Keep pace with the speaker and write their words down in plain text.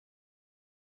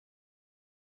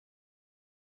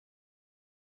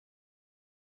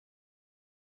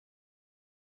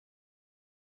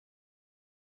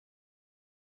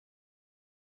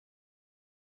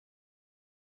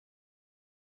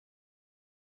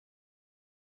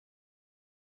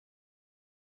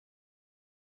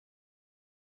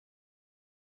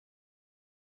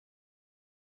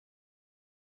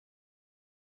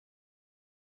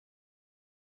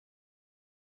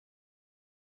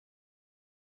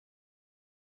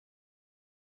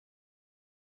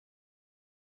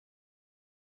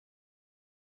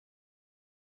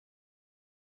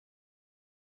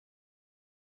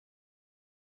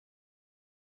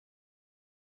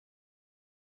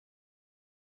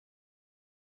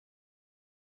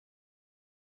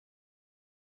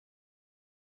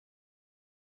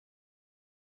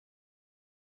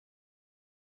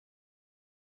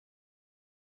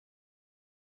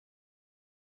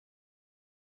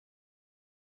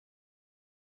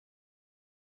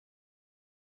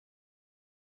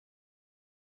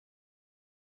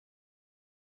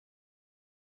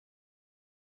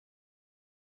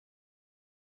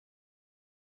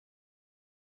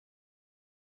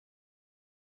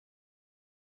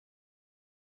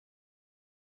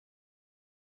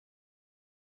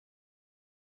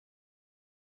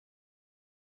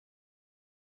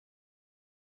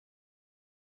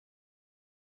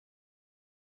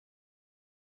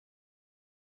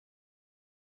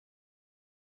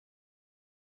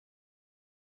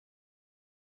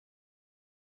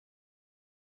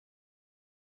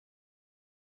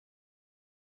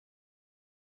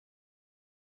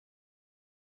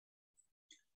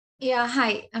Yeah,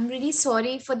 hi. I'm really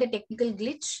sorry for the technical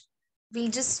glitch.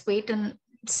 We'll just wait and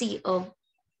see.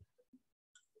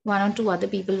 One or two other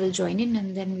people will join in,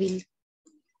 and then we'll.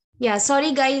 Yeah,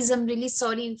 sorry guys. I'm really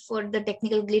sorry for the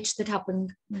technical glitch that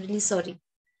happened. I'm really sorry.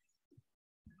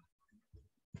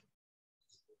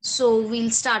 So we'll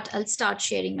start. I'll start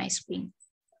sharing my screen.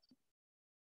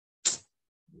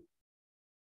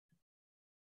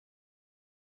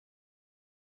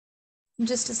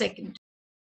 Just a second.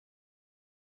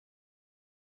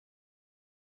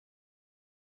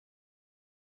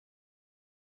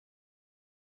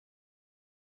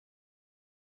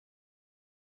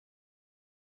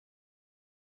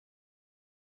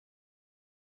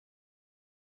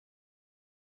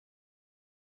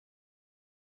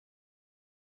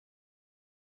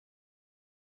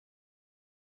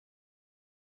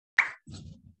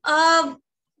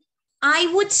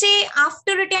 I would say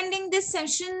after attending this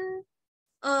session,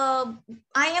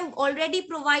 I am already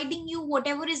providing you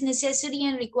whatever is necessary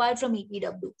and required from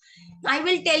EPW. I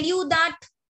will tell you that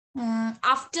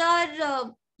after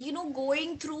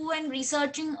going through and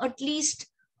researching at least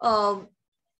a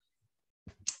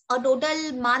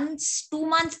total months, 2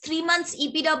 months, 3 months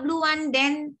EPW, and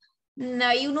then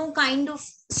kind of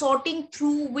sorting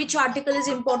through which article is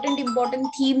important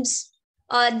themes.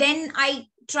 Then I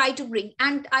try to bring,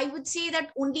 and I would say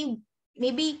that only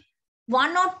maybe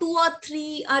one or two or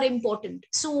three are important.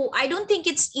 So I don't think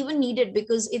it's even needed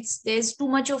because there's too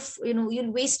much of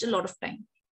you'll waste a lot of time.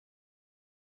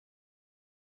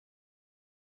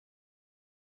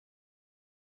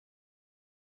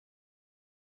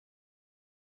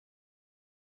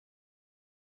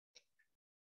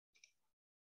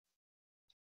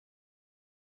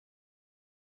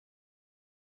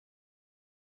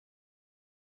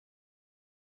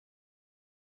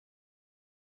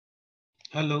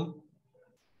 Hello,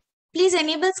 Please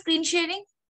enable screen sharing.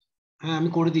 হ্যাঁ আমি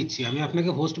করে দিচ্ছি। আমি আপনাকে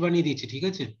host বানিয়ে দিচ্ছি, ঠিক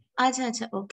আছে? আচ্ছা আচ্ছা,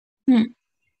 ওকে। হুম,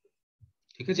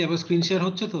 ঠিক আছে, এবার স্ক্রিন শেয়ার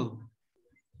হচ্ছে তো?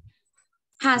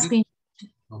 হ্যাঁ, স্ক্রিন।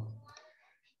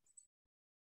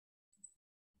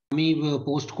 আমি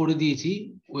পোস্ট করে দিয়েছি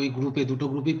ওই গ্রুপে, দুটো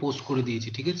গ্রুপেই পোস্ট করে দিয়েছি,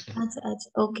 ঠিক আছে? আচ্ছা আচ্ছা,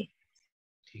 ওকে,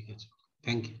 ঠিক আছে,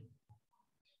 thank you.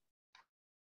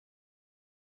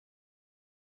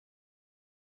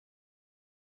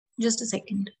 just a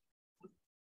second.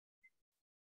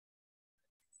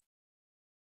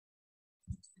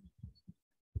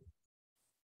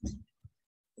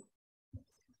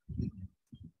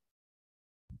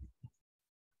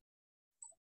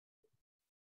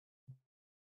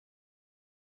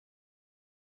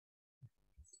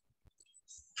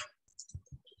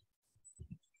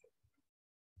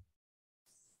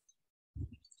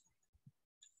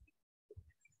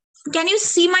 Can you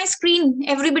see my screen,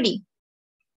 everybody?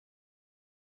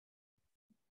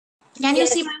 Can you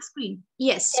see my screen?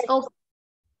 Yes. Okay.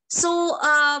 So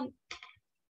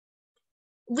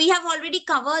we have already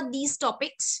covered these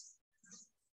topics,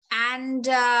 and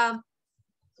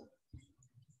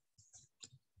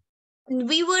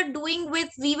we were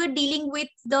dealing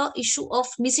with the issue of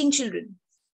missing children.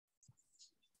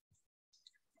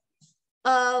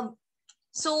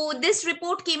 So this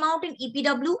report came out in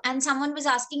EPW, and someone was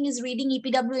asking, is reading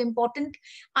EPW important?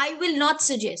 I will not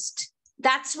suggest.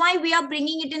 That's why we are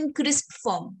bringing it in crisp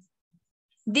form.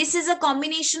 This is a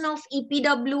combination of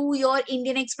EPW, your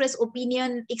Indian Express opinion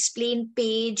explained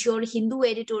page, your Hindu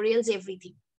editorials,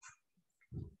 everything.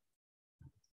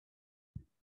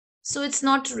 So it's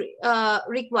not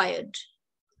required.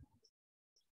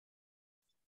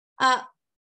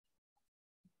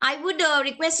 I would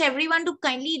request everyone to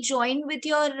kindly join with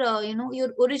your, your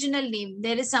original name.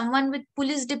 There is someone with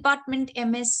Police Department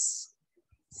MS.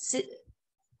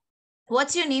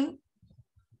 What's your name?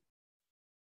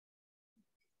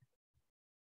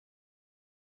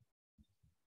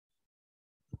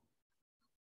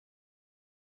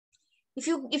 If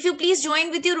you please join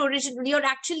with your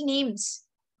actual names,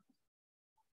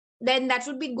 then that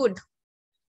would be good.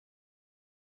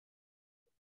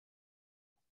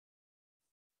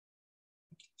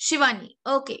 Shivani.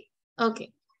 Okay. Okay.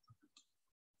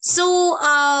 So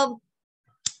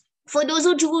for those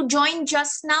who joined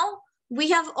just now, we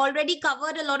have already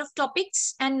covered a lot of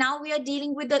topics, and now we are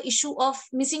dealing with the issue of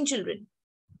missing children.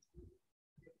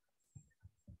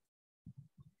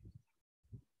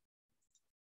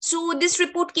 So this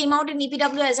report came out in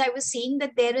EPW, as I was saying,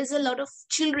 that there is a lot of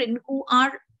children who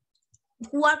are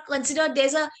considered,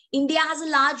 India has a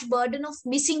large burden of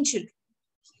missing children.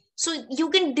 So you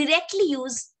can directly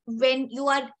use, when you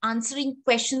are answering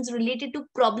questions related to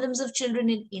problems of children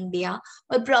in India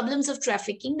or problems of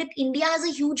trafficking, that India has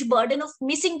a huge burden of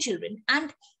missing children,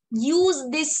 and use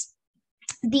this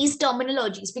these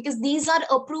terminologies, because these are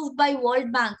approved by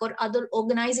World Bank or other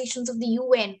organizations of the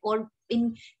UN or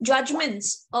in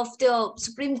judgments of the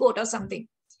Supreme Court or something.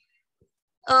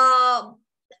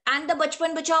 And the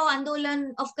Bachpan Bachao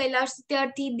Andolan of Kailash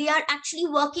Satyarthi, they are actually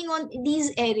working on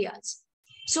these areas.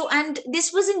 So, and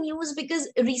this was in news because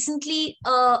recently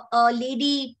a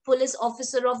lady police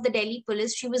officer of the Delhi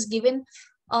police, she was given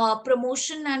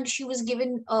promotion, and she was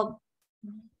given,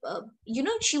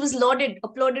 she was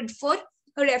applauded for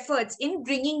her efforts in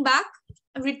bringing back,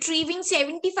 retrieving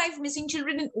 75 missing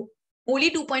children in only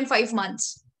 2.5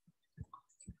 months.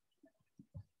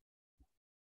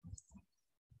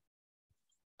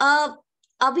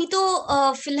 अभी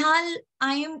तो फिलहाल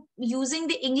I am using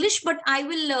the English, but I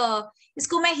will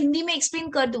इसको मैं हिंदी में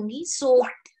explain कर दूंगी. So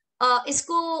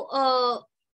इसको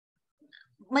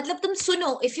मतलब तुम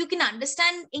सुनो, if you can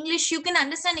understand English, you can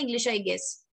understand English, I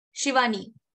guess.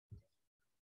 Shivani,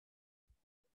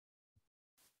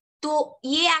 तो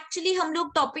ये एक्चुअली हम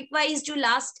लोग टॉपिक वाइज जो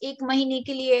लास्ट एक महीने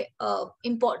के लिए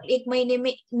एक महीने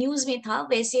में न्यूज में था,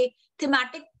 वैसे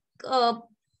थीमेटिक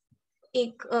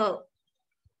एक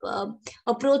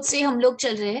अप्रोच से हम लोग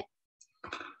चल रहे हैं.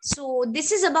 So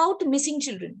this is about missing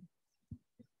children.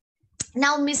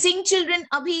 Now missing children,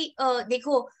 अभी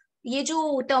देखो ये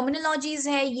जो टर्मिनोलॉजीज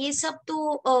है ये सब तो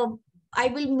I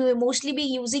will mostly be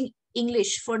using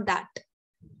English for that.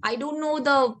 I don't know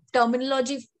the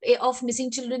terminology of missing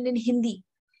children in Hindi.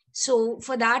 So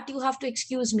for that, you have to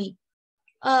excuse me.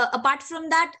 Apart from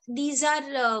that, these are,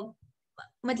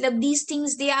 these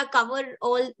things, they are cover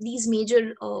all these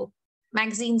major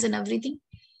magazines and everything.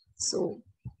 So,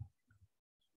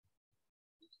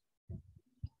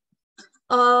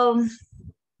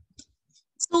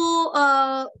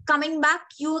 coming back,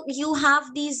 you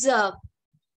have these,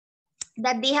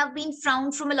 that they have been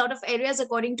found from a lot of areas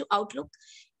according to Outlook.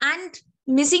 And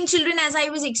missing children, as I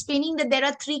was explaining, that there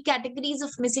are three categories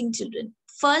of missing children.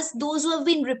 First, those who have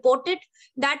been reported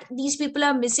that these people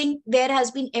are missing. There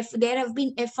have been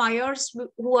FIRs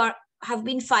who have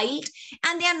been filed,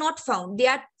 and they are not found. They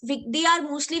are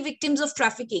mostly victims of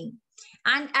trafficking.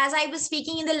 And as I was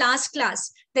speaking in the last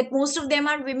class, that most of them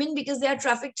are women because they are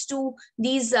trafficked to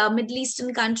these Middle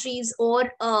Eastern countries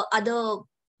or other,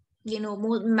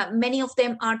 many of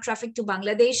them are trafficked to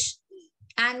Bangladesh.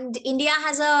 And India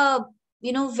has a,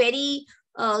 very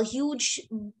huge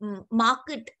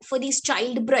market for these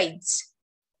child brides.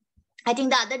 I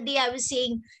think the other day I was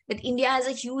saying that India has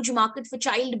a huge market for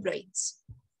child brides.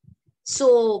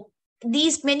 So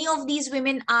many of these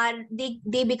women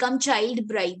they become child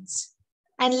brides,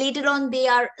 and later on they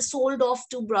are sold off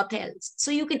to brothels. So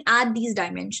you can add these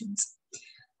dimensions.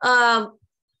 Apart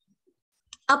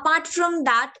from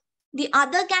that, the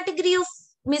other category of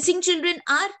missing children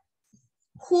are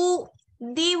who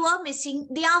they were missing,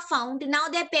 they are found, now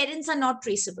their parents are not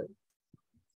traceable.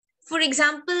 For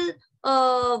example,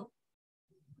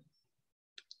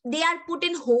 they are put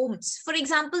in homes. For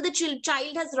example, the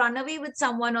child has run away with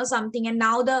someone or something, and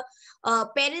now the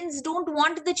parents don't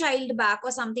want the child back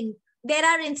or something. There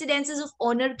are incidences of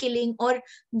honor killing, or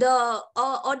the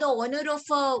honor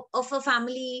of a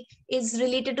family is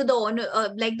related to the honor,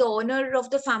 like the honor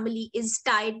of the family is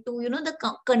tied to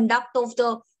the conduct of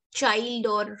the child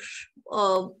or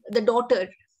the daughter.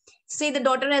 Say the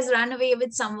daughter has run away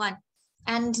with someone,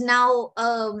 and now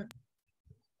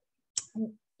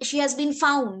she has been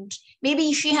found.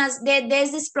 Maybe she has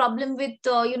there's this problem with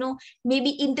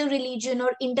maybe interreligion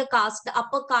or intercaste. The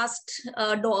upper caste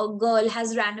girl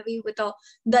has ran away with a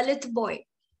Dalit boy,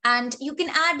 and you can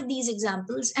add these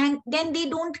examples, and then they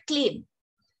don't claim.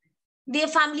 Their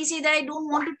family say that I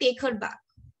don't want to take her back.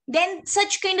 Then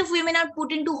such kind of women are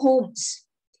put into homes.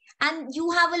 And you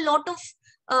have a lot of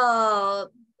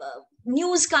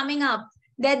news coming up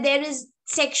that there is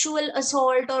sexual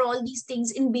assault or all these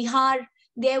things. In Bihar,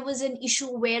 there was an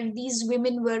issue where these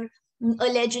women were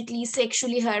allegedly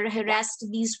sexually harassed.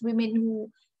 These women who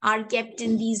are kept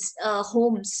in these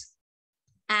homes,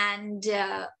 and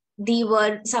they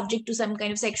were subject to some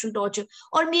kind of sexual torture.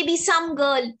 Or maybe some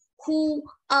girl who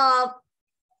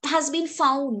has been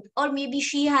found, or maybe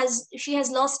she has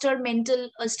lost her mental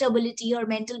stability, her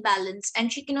mental balance,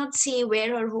 and she cannot say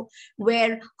where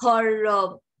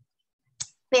her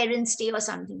parents stay or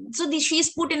something. So she is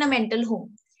put in a mental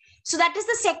home. So that is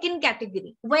the second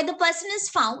category, where the person is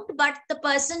found, but the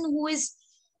person who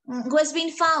has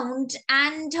been found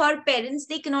and her parents,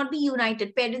 they cannot be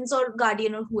united, parents or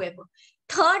guardian or whoever.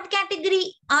 Third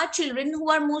category are children who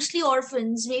are mostly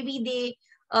orphans. Maybe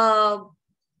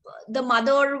the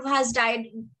mother has died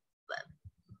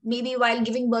maybe while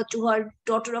giving birth to her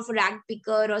daughter of a rag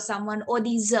picker or someone, or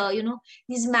these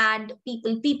these mad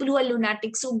people who are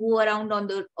lunatics who go around on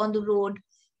the road,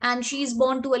 and she is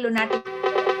born to a lunatic.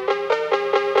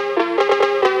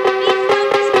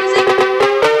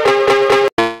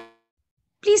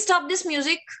 Please stop this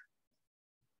music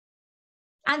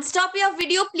and stop your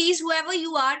video, please, whoever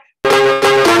you are.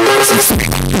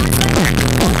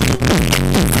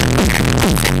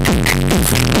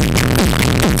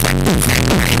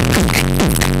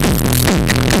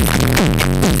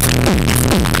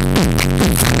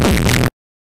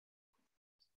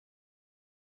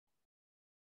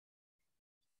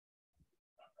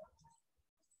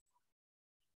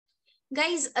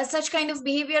 Guys, such kind of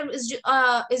behavior is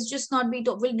just not be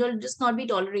will just not be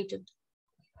tolerated.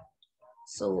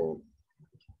 So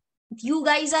you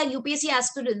guys are UPSC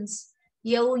aspirants.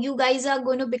 You guys are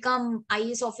going to become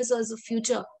IAS officers of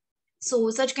future. So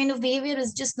such kind of behavior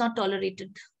is just not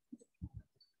tolerated.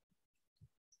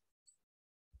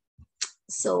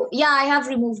 So yeah, I have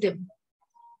removed him.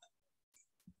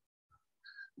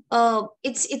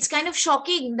 It's kind of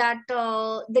shocking that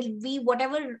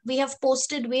whatever we have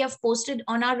posted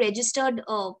on our registered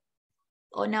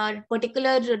on our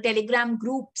particular Telegram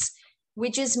groups,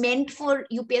 which is meant for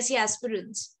UPSC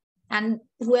aspirants, and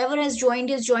whoever has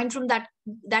joined from that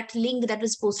link that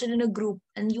was posted in a group,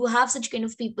 and you have such kind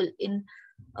of people in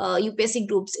UPSC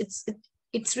groups.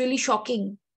 It's really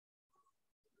shocking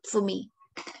for me,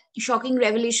 shocking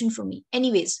revelation for me.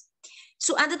 Anyways.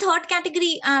 So, and the third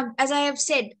category, as I have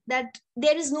said, that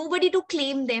there is nobody to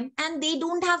claim them, and they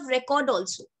don't have record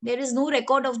also. There is no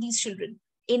record of these children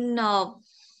in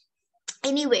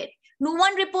anywhere. No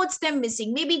one reports them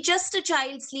missing. Maybe just a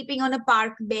child sleeping on a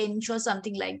park bench or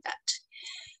something like that.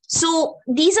 So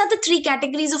these are the three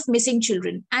categories of missing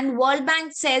children. And World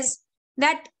Bank says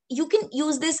that you can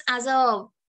use this as a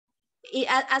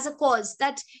cause,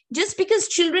 that just because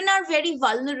children are very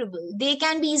vulnerable, they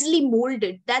can be easily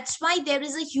molded. That's why there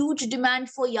is a huge demand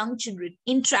for young children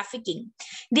in trafficking.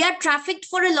 They are trafficked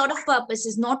for a lot of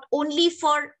purposes, not only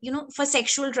for for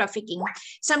sexual trafficking.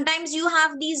 Sometimes you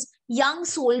have these young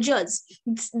soldiers,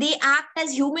 they act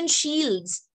as human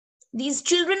shields. These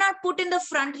children are put in the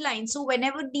front line. So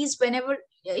whenever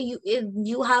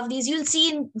you have these, you'll see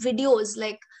in videos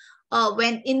like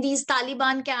when in these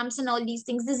Taliban camps and all these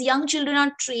things, these young children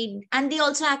are trained, and they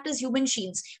also act as human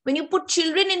shields. When you put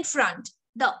children in front,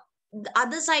 the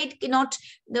other side cannot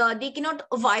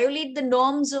violate the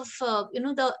norms of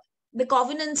the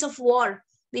covenants of war,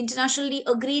 the internationally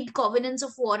agreed covenants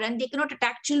of war, and they cannot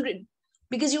attack children,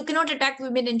 because you cannot attack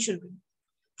women and children.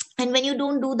 And when you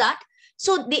don't do that,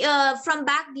 so they from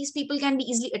back, these people can be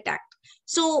easily attacked.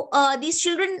 So these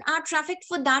children are trafficked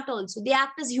for that also. They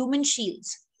act as human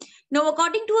shields. Now,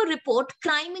 according to a report,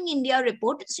 Crime in India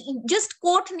report, just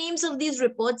quote names of these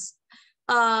reports.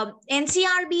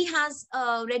 NCRB has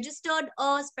registered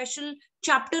a special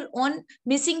chapter on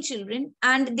missing children,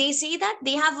 and they say that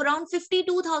they have around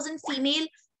 52,000 female,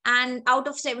 and out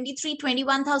of 73,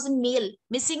 21,000 male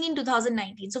missing in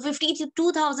 2019. So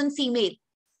 52,000 female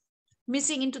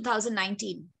missing in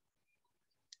 2019.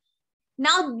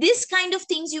 Now, this kind of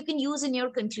things you can use in your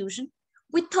conclusion.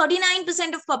 With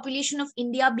 39% of population of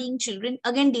India being children,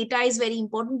 again, data is very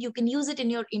important. You can use it in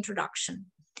your introduction.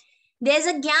 There's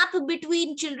a gap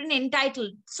between children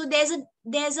entitled. So there's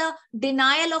a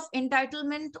denial of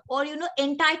entitlement, or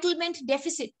entitlement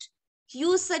deficit.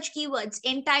 Use such keywords,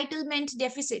 entitlement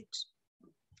deficit.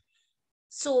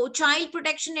 So child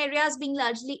protection areas being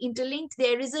largely interlinked,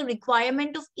 there is a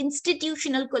requirement of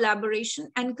institutional collaboration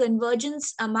and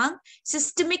convergence among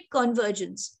systemic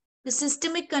convergence. The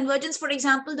systemic convergence, for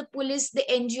example, the police, the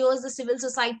NGOs, the civil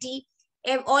society,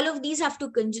 all of these have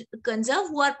to conserve,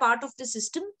 who are part of the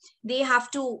system. They have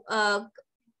to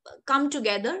come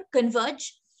together,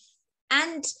 converge.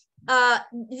 And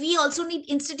we also need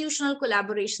institutional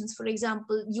collaborations, for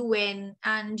example, UN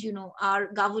and our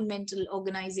governmental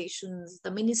organizations, the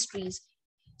ministries.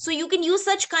 So you can use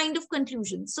such kind of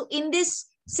conclusions. So in this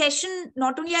session,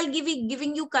 not only I'll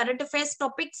giving you current affairs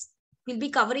topics, we'll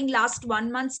be covering last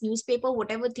 1 month's newspaper,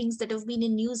 whatever things that have been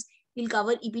in news, we'll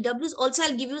cover EPWs. Also,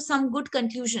 I'll give you some good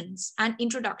conclusions and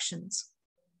introductions.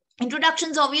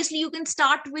 Introductions, obviously, you can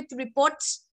start with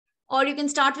reports, or you can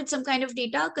start with some kind of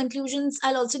data. Conclusions,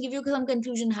 I'll also give you some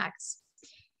conclusion hacks.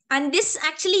 And this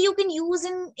actually you can use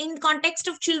in context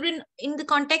of children, in the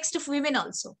context of women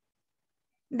also.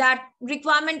 That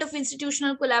requirement of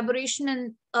institutional collaboration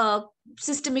and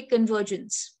systemic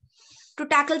convergence to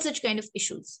tackle such kind of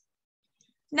issues.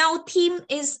 Now, theme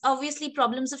is obviously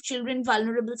problems of children,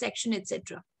 vulnerable section,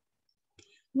 etc.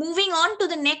 Moving on to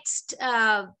the next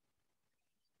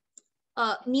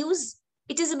news.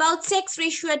 It is about sex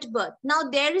ratio at birth. Now,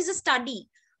 there is a study.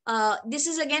 This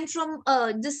is again from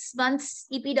this month's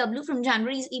EPW, from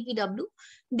January's EPW.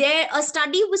 There, a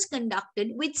study was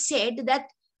conducted which said that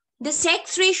the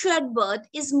sex ratio at birth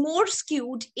is more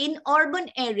skewed in urban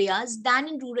areas than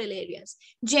in rural areas.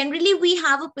 Generally, we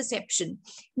have a perception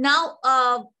now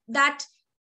that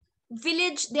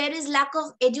village, there is lack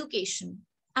of education,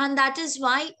 and that is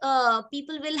why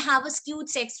people will have a skewed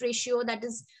sex ratio. That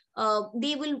is,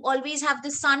 they will always have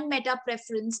the son meta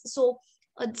preference. So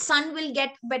son will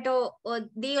get better.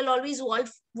 They will always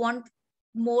want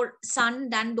more son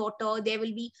than daughter. There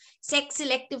will be sex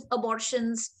selective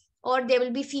abortions, or there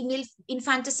will be female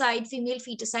infanticide, female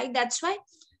feticide. That's why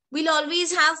we'll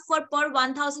always have, for per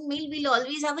 1,000 male, we'll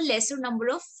always have a lesser number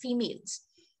of females.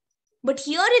 But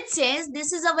here it says,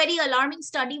 this is a very alarming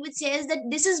study which says that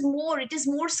this is more, it is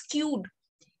more skewed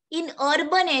in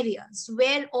urban areas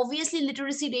where obviously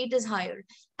literacy rate is higher.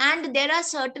 And there are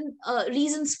certain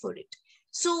reasons for it.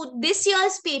 So this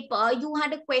year's paper, you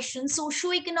had a question,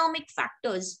 socioeconomic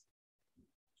factors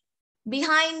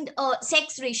behind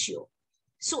sex ratio.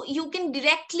 So you can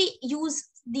directly use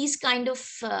these kind of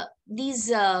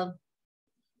this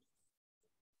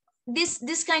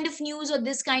kind of news or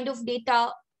this kind of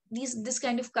data, this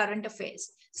kind of current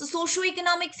affairs. So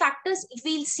socioeconomic factors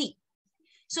we'll see.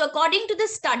 So according to the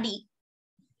study,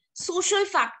 social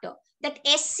factor, that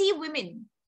SC women,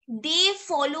 they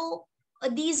follow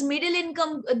these middle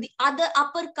income, the other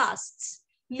upper castes.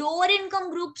 Lower income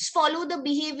groups follow the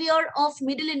behavior of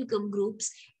middle income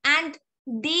groups, and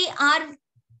they are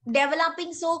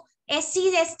developing. So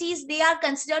SCs, STs, they are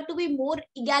considered to be more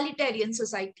egalitarian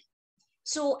society.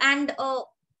 So, and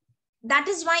that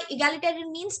is why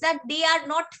egalitarian means that they are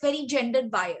not very gender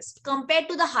biased compared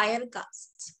to the higher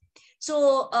castes.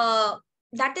 So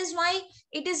that is why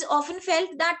it is often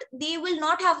felt that they will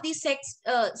not have the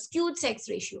skewed sex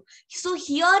ratio. So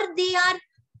here they are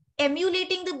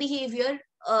emulating the behavior,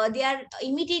 they are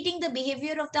imitating the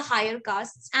behavior of the higher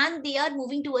castes, and they are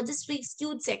moving towards a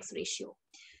skewed sex ratio.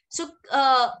 So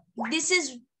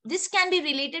this can be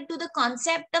related to the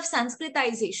concept of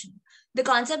Sanskritization. The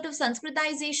concept of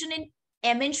Sanskritization in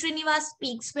M.N. Srinivas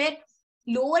speaks, where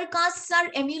lower castes are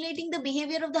emulating the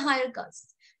behavior of the higher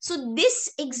castes. So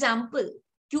this example,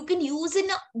 you can use in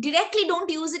directly, don't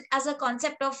use it as a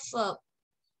concept of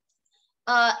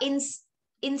in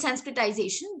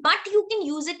Sanskritization, but you can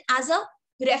use it as a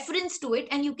reference to it,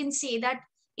 and you can say that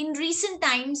in recent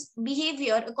times,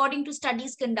 behavior, according to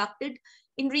studies conducted,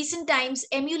 in recent times,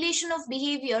 emulation of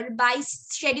behavior by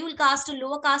scheduled caste or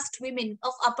lower caste women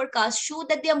of upper caste show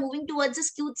that they are moving towards a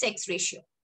skewed sex ratio.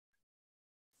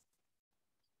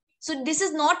 So this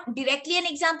is not directly an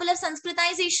example of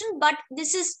Sanskritization, but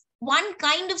this is one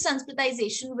kind of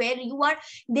Sanskritization where you are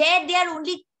there, they are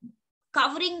only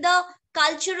covering the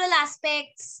cultural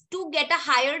aspects to get a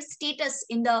higher status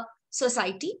in the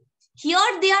society.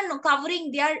 Here they are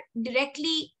covering, they are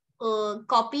directly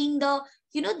copying the,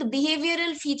 the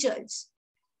behavioral features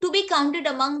to be counted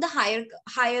among the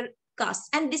higher castes.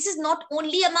 And this is not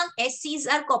only among SCs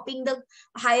are copying the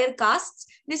higher castes,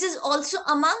 this is also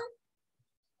among,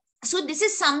 so this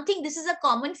is something, this is a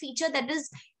common feature that is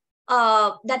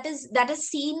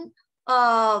seen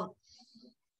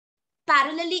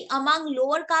parallelly among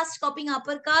lower caste copying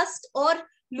upper caste, or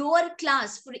lower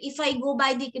class. For if I go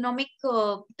by the economic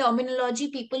terminology,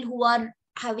 people who are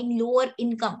having lower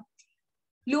income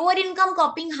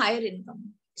copying higher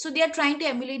income. So they are trying to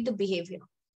emulate the behavior.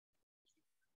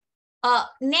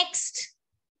 Next,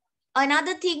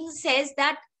 another thing says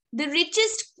that the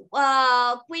richest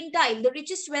quintile, the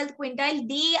richest wealth quintile,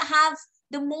 they have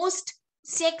the most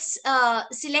sex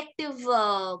selective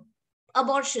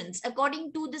abortions,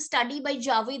 according to the study by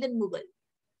Javed and Mughal,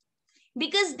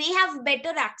 because they have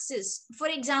better access. For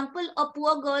example, a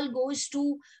poor girl goes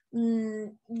to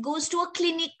a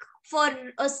clinic for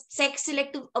a sex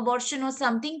selective abortion or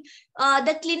something.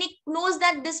 The clinic knows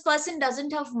that this person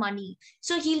doesn't have money,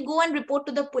 so he'll go and report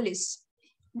to the police.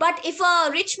 But if a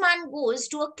rich man goes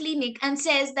to a clinic and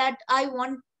says that I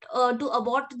want to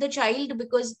abort the child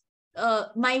because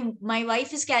my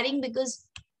wife is carrying, because,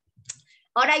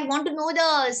 or I want to know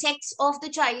the sex of the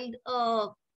child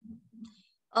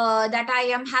that I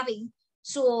am having,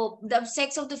 so the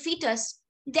sex of the fetus,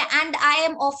 and I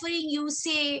am offering you,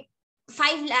 say,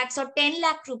 5 lakhs or 10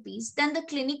 lakh rupees, then the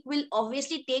clinic will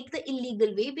obviously take the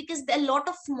illegal way, because a lot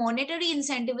of monetary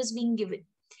incentive is being given.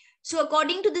 So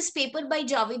according to this paper by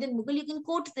Javed and Mughal, you can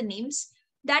quote the names,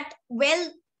 that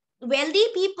wealthy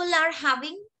people are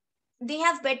they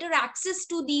have better access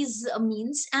to these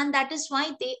means, and that is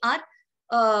why they are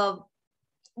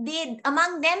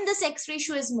among them, the sex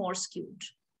ratio is more skewed.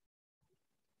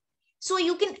 So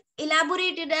you can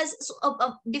elaborate it as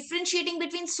differentiating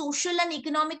between social and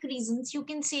economic reasons. You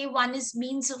can say one is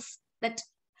means of that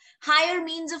higher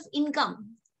means of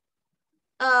income.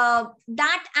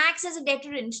 That acts as a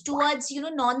deterrent towards,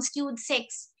 non-skewed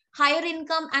sex. Higher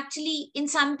income actually, in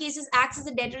some cases, acts as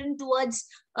a deterrent towards,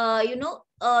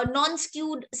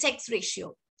 non-skewed sex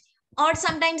ratio. Or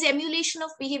sometimes emulation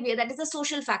of behavior, that is a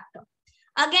social factor.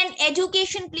 Again,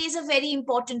 education plays a very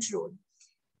important role.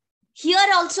 Here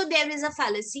also there is a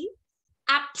fallacy.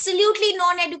 Absolutely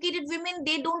non-educated women,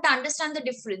 they don't understand the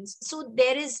difference. So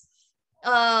there is,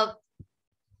 so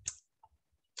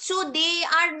they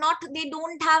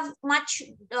don't have much,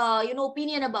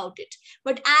 opinion about it.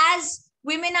 But as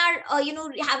women are,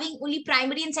 having only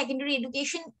primary and secondary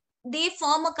education, they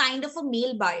form a kind of a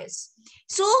male bias.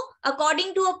 So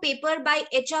according to a paper by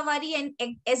Echavarri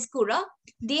and Ezkura,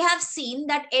 they have seen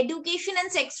that education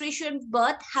and sex ratio at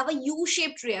birth have a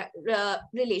U-shaped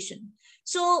relation.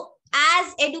 So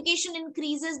as education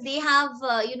increases, they have,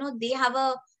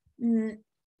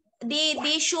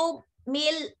 they show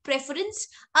male preference.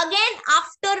 Again,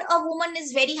 after a woman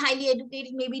is very highly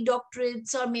educated, maybe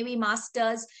doctorates or maybe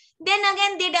masters, then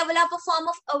again they develop a form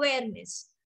of awareness,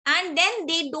 and then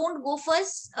they don't go for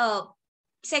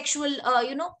sexual,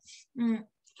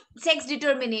 sex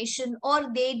determination,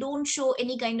 or they don't show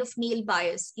any kind of male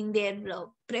bias in their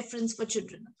preference for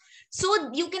children.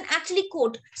 So you can actually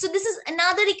quote. So this is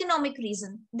another economic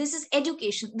reason. This is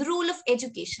education, the role of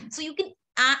education. So you can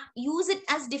use it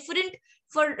as different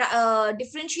for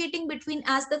differentiating between,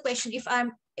 as the question, if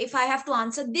I have to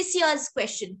answer this year's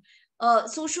question,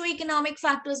 socioeconomic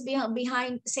factors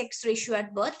behind sex ratio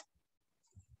at birth,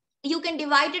 you can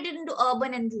divide it into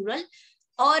urban and rural,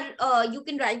 or you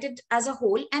can write it as a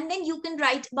whole, and then you can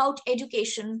write about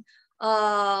education.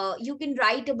 You can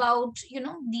write about,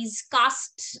 these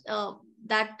castes,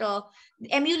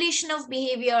 emulation of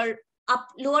behavior,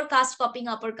 lower caste copying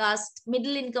upper caste,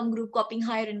 middle income group copying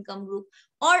higher income group,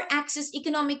 or access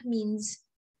economic means.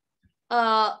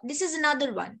 This is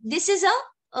another one. This is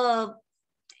a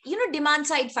demand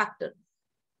side factor.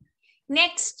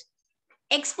 Next,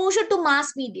 exposure to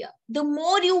mass media. The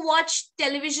more you watch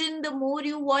television, the more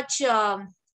you watch, you are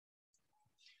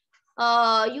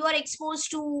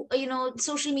exposed to,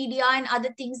 social media and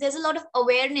other things. There's a lot of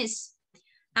awareness,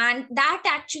 and that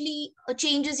actually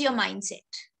changes your mindset.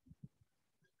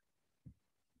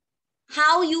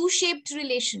 How U-shaped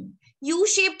relation?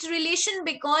 U-shaped relation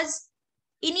because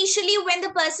initially when the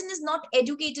person is not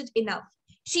educated enough,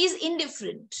 she is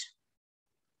indifferent.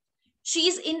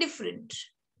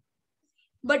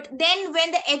 But then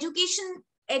when the education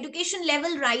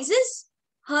level rises,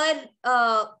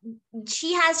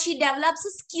 she develops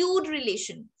a skewed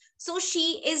relation. So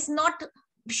she's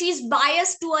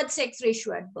biased towards sex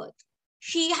ratio at birth.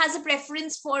 She has a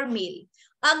preference for male.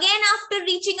 Again, after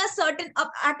reaching a certain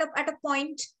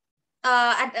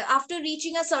after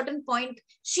reaching a certain point,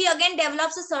 she again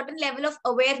develops a certain level of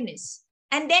awareness,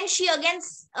 and then she again,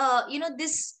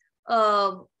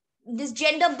 this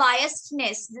gender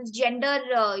biasedness, this gender,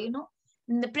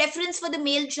 the preference for the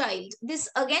male child, this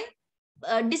again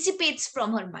dissipates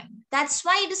from her mind. That's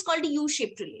why it is called a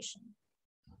U-shaped relation.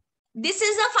 This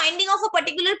is a finding of a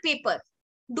particular paper.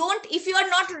 If you are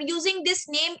not using this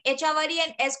name Echavarri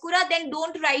and Ezkura, then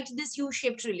don't write this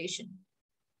U-shaped relation,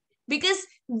 because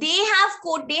they have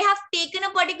taken a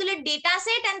particular data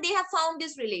set and they have found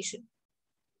this relation.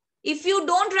 If you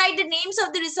don't write the names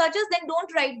of the researchers, then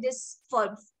don't write this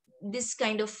for this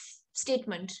kind of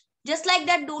statement. Just like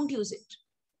that, don't use it.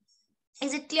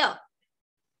 Is it clear?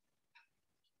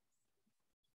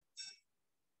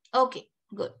 Okay,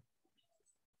 good.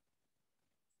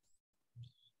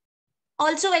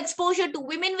 Also, exposure to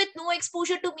women with no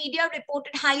exposure to media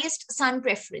reported highest sun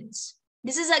preference.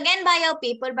 This is again by a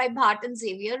paper by Bhatt and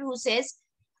Xavier, who says,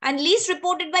 and least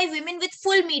reported by women with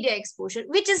full media exposure,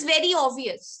 which is very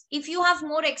obvious. If you have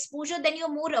more exposure, then you're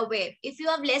more aware. If you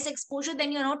have less exposure,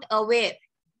 then you're not aware.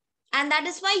 And that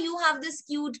is why you have this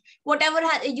skewed, whatever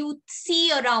you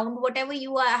see around, whatever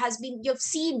you've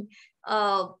seen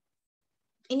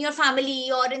in your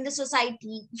family or in the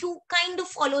society, you kind of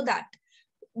follow that.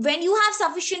 When you have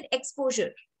sufficient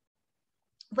exposure,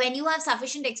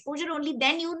 only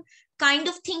then you kind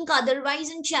of think otherwise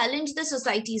and challenge the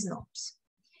society's norms.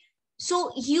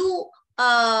 So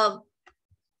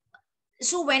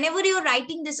so whenever you're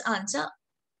writing this answer,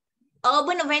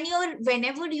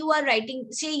 whenever you are writing,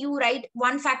 say you write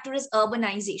one factor is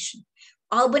urbanization.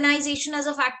 Urbanization as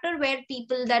a factor where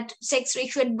people, that sex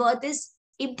ratio at birth is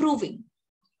improving.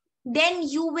 Then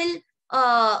you will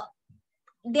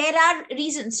there are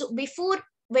reasons. So before,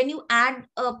 when you add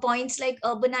points like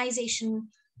urbanization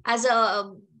as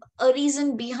a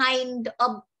reason behind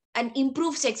an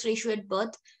improved sex ratio at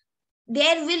birth,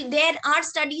 there are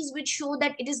studies which show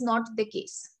that it is not the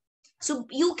case. So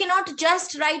you cannot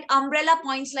just write umbrella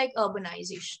points like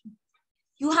urbanization.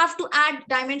 You have to add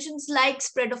dimensions like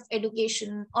spread of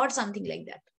education or something like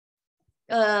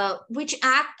that, which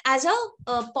act as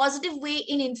a positive way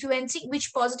in influencing,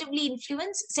 which positively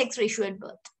influence sex ratio at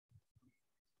birth.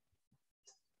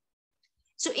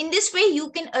 So in this way, you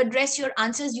can address your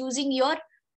answers using your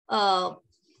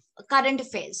current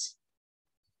affairs.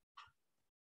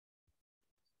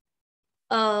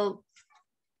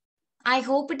 I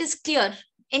hope it is clear.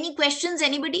 Any questions,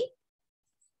 anybody?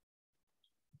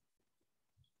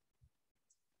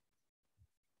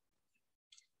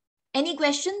 Any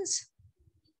questions?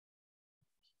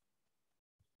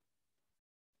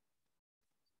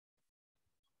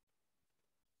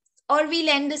 Or we'll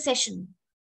end the session.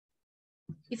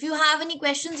 If you have any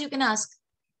questions, you can ask.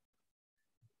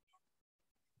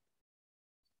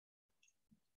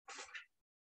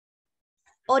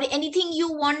 Or anything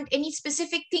you want, any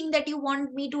specific thing that you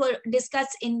want me to discuss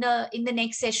in the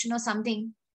next session or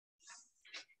something.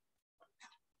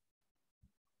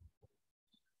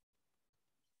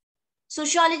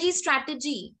 Sociology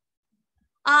strategy.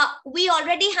 We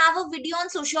already have a video on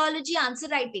sociology answer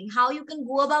writing, how you can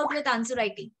go about with answer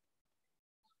writing.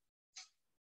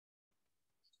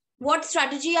 What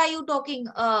strategy are you talking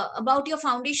about? Your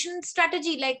foundation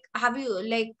strategy? Like, have you,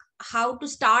 like, how to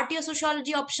start your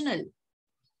sociology optional?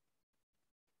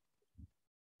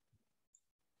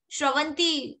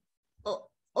 Shravanti, oh,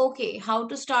 okay, how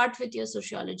to start with your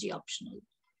sociology optional.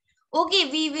 Okay,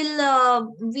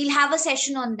 we'll have a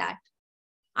session on that.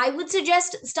 I would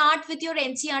suggest start with your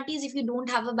NCRTs if you don't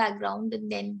have a background, and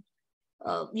then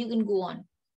you can go on.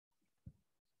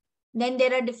 Then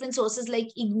there are different sources like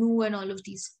IGNU and all of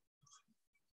these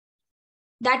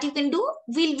that you can do.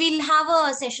 We'll have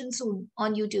a session soon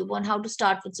on YouTube on how to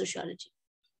start with sociology.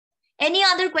 Any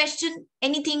other question,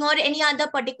 anything, or any other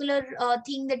particular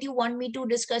thing that you want me to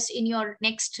discuss in your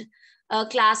next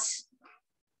class,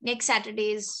 next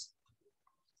Saturdays?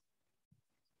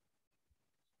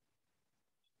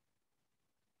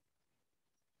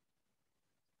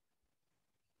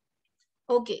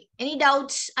 Okay. Any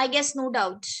doubts? I guess no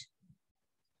doubts.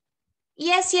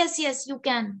 Yes, you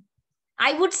can.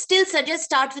 I would still suggest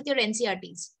start with your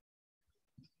NCRTs.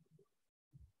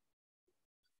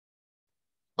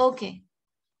 Okay.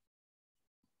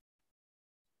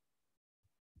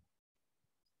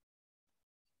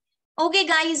 Okay,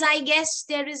 guys, I guess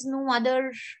there is no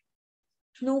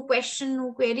question,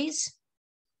 no queries.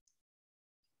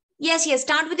 Yes,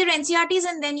 start with your NCRTs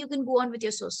and then you can go on with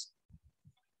your source.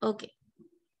 Okay.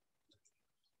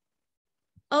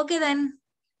 Okay, then.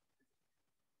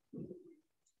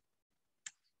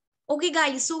 Okay,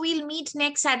 guys, so we'll meet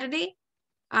next Saturday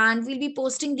and we'll be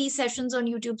posting these sessions on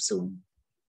YouTube soon.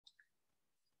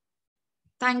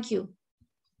 Thank you.